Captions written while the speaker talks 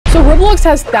So Roblox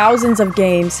has thousands of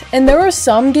games, and there are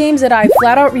some games that I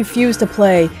flat out refuse to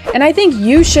play, and I think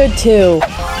you should too.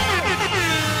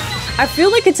 I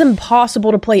feel like it's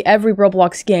impossible to play every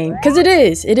Roblox game, because it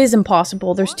is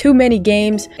impossible. There's too many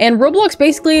games, and Roblox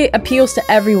basically appeals to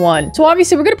everyone. So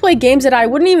obviously we're gonna play games that I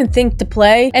wouldn't even think to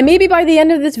play, and maybe by the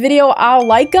end of this video I'll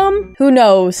like them. Who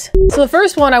knows? So the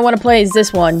first one I want to play is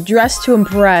this one, Dress to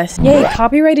Impress. Yay,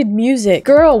 copyrighted music.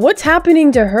 Girl, what's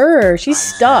happening to her? She's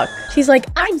stuck. She's like,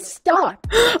 I'm stuck.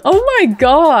 Oh my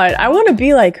god, I want to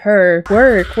be like her.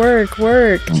 Work, work,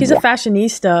 work. She's a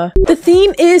fashionista. The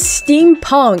theme is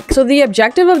steampunk. So the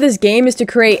objective of this game is to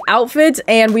create outfits,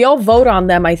 and we all vote on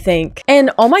them, I think.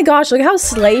 And oh my gosh, look how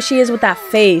slay she is with that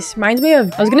face. Reminds me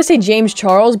of, I was gonna say James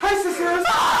Charles,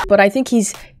 but I think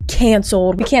he's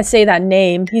canceled. We can't say that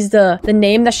name. He's the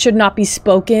name that should not be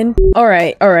spoken. All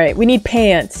right. We need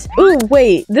pants. Ooh,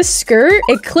 wait. This skirt,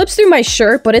 it clips through my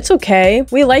shirt, but it's okay.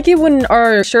 We like it when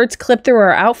our shirts clip through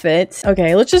our outfits.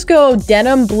 Okay, let's just go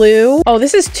denim blue. Oh,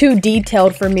 this is too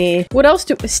detailed for me. What else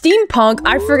do... Steampunk.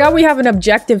 I forgot we have an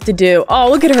objective to do. Oh,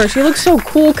 look at her. She looks so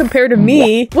cool compared to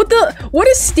me. What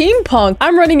is steampunk?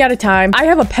 I'm running out of time. I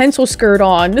have a pencil skirt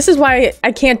on. This is why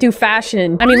I can't do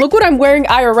fashion. I mean, look what I'm wearing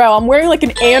IRL. I'm wearing like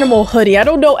an animal hoodie. I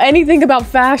don't know anything about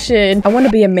fashion. I want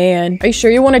to be a man. Are you sure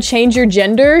you want to change your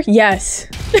gender? Yes.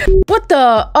 What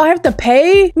the? Oh, I have to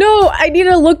pay? No, I need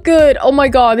to look good. Oh my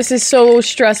god, this is so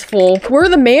stressful. Where are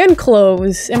the man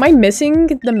clothes? Am I missing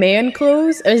the man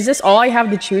clothes? Is this all I have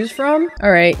to choose from?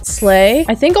 All right, slay.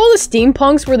 I think all the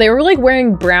steampunks where they were like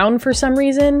wearing brown for some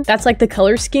reason. That's like the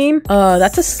color scheme.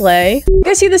 That's a slay. You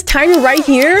guys see this timer right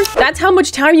here? That's how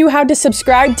much time you have to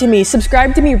subscribe to me.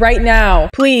 Subscribe to me right now,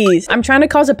 please. I'm trying to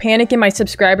cause a panic in my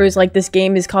subscribers like this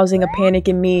game is causing a panic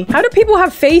in me. How do people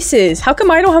have faces? How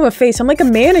come I don't have a face? I'm like a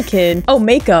mannequin. Oh,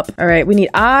 makeup. All right, we need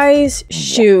eyes.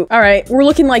 Shoot. All right, we're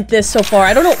looking like this so far.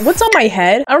 I don't know what's on my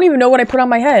head. I don't even know what I put on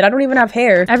my head. I don't even have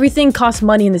hair. Everything costs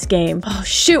money in this game. Oh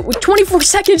shoot, with 24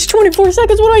 seconds. What do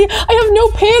I have no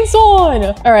pants on.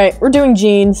 All right, we're doing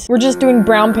jeans. We're just doing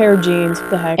brown pair of jeans. What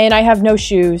the heck? And I have no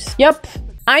shoes. Yep.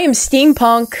 I am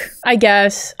steampunk, I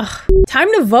guess. Ugh.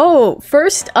 Time to vote.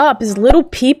 First up is Little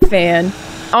Peep Fan.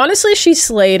 Honestly, she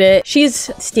slayed it. She's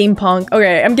steampunk.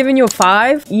 Okay, I'm giving you a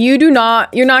 5. You're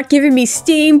not giving me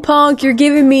steampunk. You're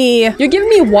giving me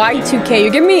Y2K.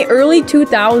 You're giving me early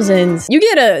 2000s. You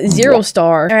get a 0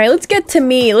 star. All right, let's get to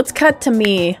me. Let's cut to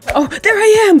me. Oh, there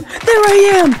I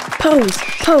am.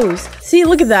 Pose. See,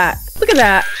 look at that.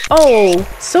 Oh,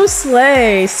 so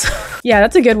slay. Yeah,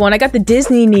 that's a good one. I got the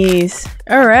Disney knees.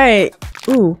 All right.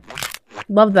 Ooh.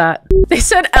 Love that. They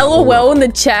said LOL in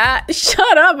the chat.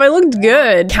 Shut up, I looked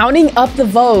good. Counting up the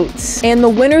votes. And the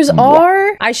winners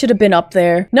are... I should have been up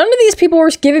there. None of these people were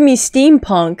giving me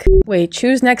steampunk. Wait,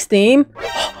 choose next theme?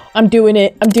 I'm doing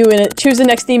it. Choose the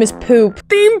next theme is poop.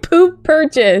 Theme poop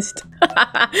purchased.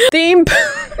 Theme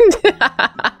poop.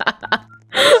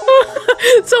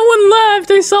 Someone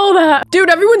left. I saw that. Dude,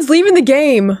 everyone's leaving the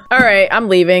game. All right, I'm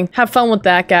leaving. Have fun with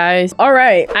that, guys. All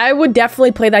right, I would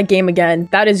definitely play that game again.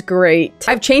 That is great.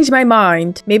 I've changed my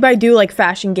mind. Maybe I do like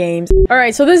fashion games. All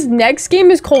right, so this next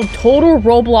game is called Total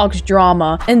Roblox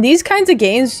Drama. And these kinds of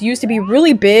games used to be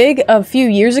really big a few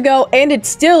years ago, and it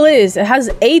still is. It has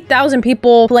 8,000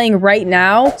 people playing right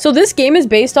now. So this game is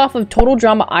based off of Total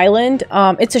Drama Island.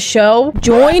 It's a show.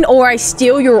 Join or I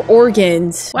steal your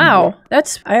organs. Wow.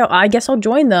 I guess I'll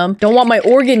join them. Don't want my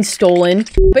organs stolen.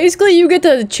 Basically, you get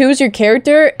to choose your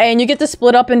character and you get to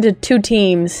split up into 2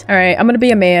 teams. All right, I'm gonna be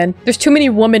a man. There's too many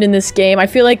women in this game. I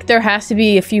feel like there has to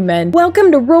be a few men.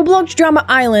 Welcome to Roblox Drama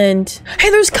Island. Hey,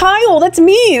 there's Kyle. That's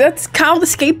me. That's Kyle the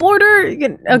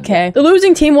skateboarder. Okay. The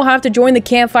losing team will have to join the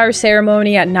campfire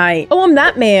ceremony at night. Oh, I'm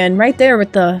that man right there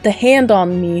with the hand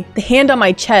on me. The hand on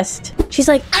my chest. She's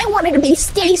like, I wanted to be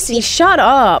Stacy. Shut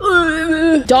up.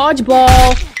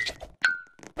 Dodgeball.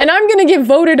 And I'm gonna get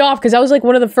voted off because I was like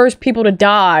one of the first people to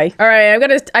die. All right,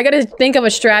 I gotta think of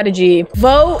a strategy.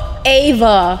 Vote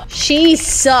Ava. She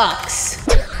sucks.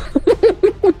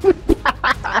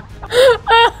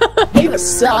 Ava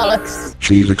sucks.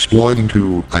 She's exploiting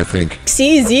too, I think.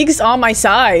 See, Zeke's on my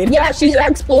side. Yeah, she's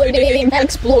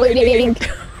exploiting.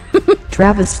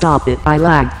 Travis, stop it. I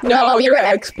lagged. No, you're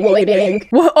exploiting.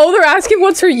 What? Oh, they're asking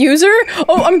what's her user?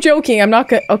 Oh, I'm joking. I'm not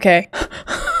good. Okay.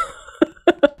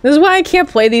 This is why I can't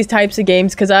play these types of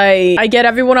games, because I get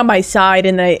everyone on my side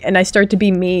and I start to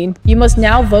be mean. You must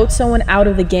now vote someone out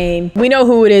of the game. We know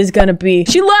who it is gonna be.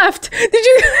 She left! Did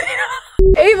you...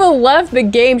 Ava left the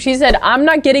game. She said, I'm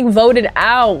not getting voted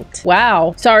out.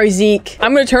 Wow. Sorry, Zeke.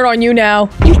 I'm gonna turn on you now.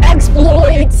 You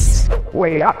exploits!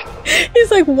 Wait up.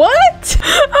 He's like, what?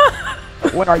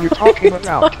 What are you talking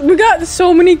about? We got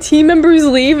so many team members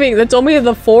leaving. That's only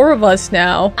the 4 of us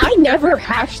now. I never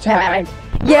hashtag.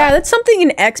 Yeah, that's something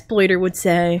an exploiter would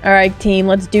say. All right, team,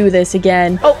 let's do this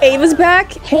again. Oh, Ava's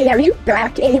back? Hey, are you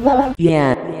back, Ava?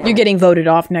 Yeah. You're getting voted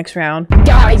off next round.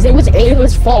 Guys, it was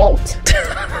Ava's fault.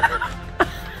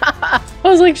 I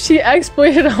was like, she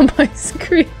exploited on my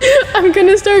screen. I'm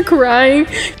gonna start crying.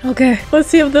 Okay, let's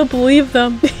see if they'll believe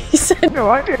them. He said, No,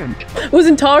 I didn't.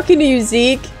 wasn't talking to you,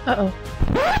 Zeke. Uh-oh.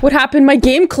 What happened? My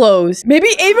game closed. Maybe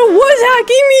Ava was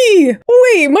hacking me.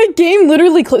 Wait, my game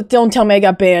literally don't tell me I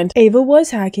got banned. Ava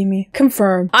was hacking me.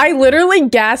 Confirm. I literally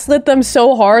gaslit them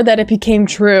so hard that it became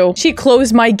true. She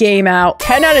closed my game out.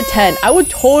 10 out of 10. I would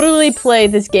totally play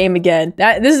this game again.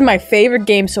 This is my favorite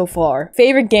game so far.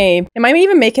 Favorite game. Am I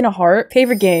even making a heart?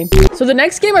 Favorite game. So the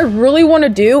next game I really want to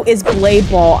do is Blade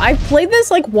Ball. I've played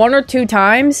this like 1 or 2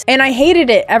 times and I hated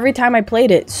it every time I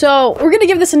played it. So we're gonna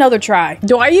give this another try.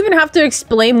 Do I even have to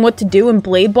explain what to do in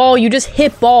Blade Ball? You just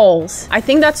hit balls. I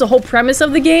think that's the whole premise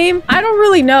of the game. I don't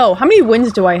really know. How many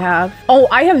wins do I have? Oh,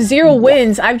 I have 0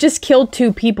 wins. I've just killed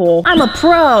 2 people. I'm a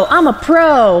pro. I'm a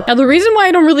pro. Now, the reason why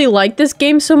I don't really like this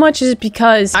game so much is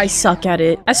because I suck at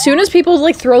it. As soon as people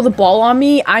like throw the ball on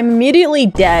me, I'm immediately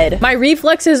dead. My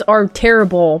reflexes are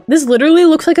terrible. This literally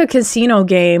looks like a casino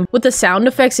game with the sound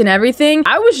effects and everything.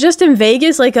 I was just in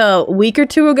Vegas like a week or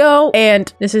 2 ago,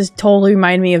 and this is totally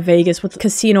reminding me of Vegas with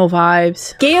casino vibes.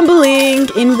 Gambling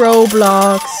in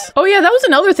Roblox. Oh yeah, that was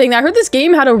another thing. I heard this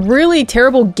game had a really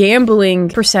terrible gambling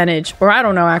percentage. Or I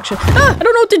don't know, actually. I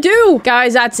don't know what to do.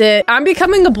 Guys, that's it. I'm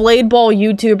becoming a Blade Ball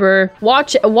YouTuber.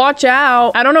 Watch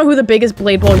out. I don't know who the biggest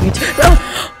Blade Ball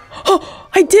YouTuber... Oh,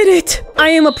 I did it. I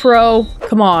am a pro.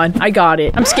 Come on. I got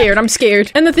it. I'm scared. I'm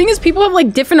scared. And the thing is, people have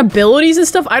like different abilities and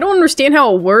stuff. I don't understand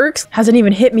how it works. Hasn't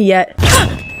even hit me yet.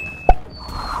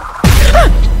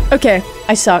 Okay,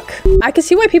 I suck. I can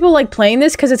see why people like playing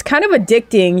this because it's kind of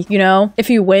addicting, you know? If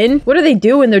you win, what are they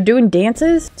doing? They're doing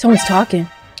dances? Someone's talking.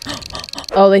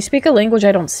 Oh, they speak a language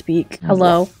I don't speak.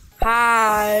 Hello.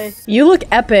 Hi. You look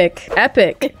epic.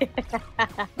 Epic.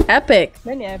 Epic.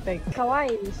 Very epic.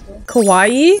 Kawaii.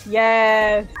 Kawaii?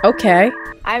 Yes. Okay.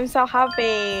 I'm so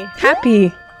happy.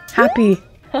 Happy. Happy.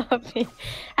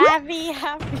 Happy.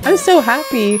 I'm so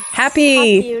happy.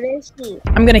 Happy.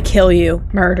 I'm gonna kill you.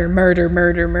 Murder, murder,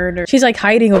 murder, murder. She's like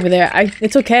hiding over there.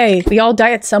 It's okay. We all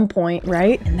die at some point,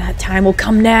 right? And that time will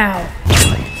come now.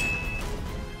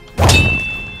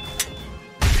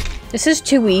 This is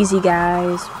too easy,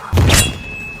 guys.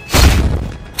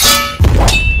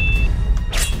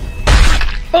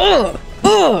 Ugh!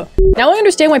 Ugh! Now I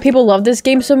understand why people love this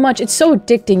game so much. It's so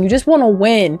addicting. You just want to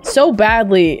win so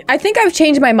badly. I think I've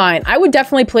changed my mind. I would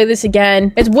definitely play this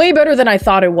again. It's way better than I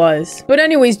thought it was. But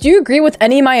anyways, do you agree with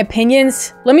any of my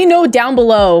opinions? Let me know down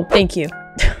below. Thank you.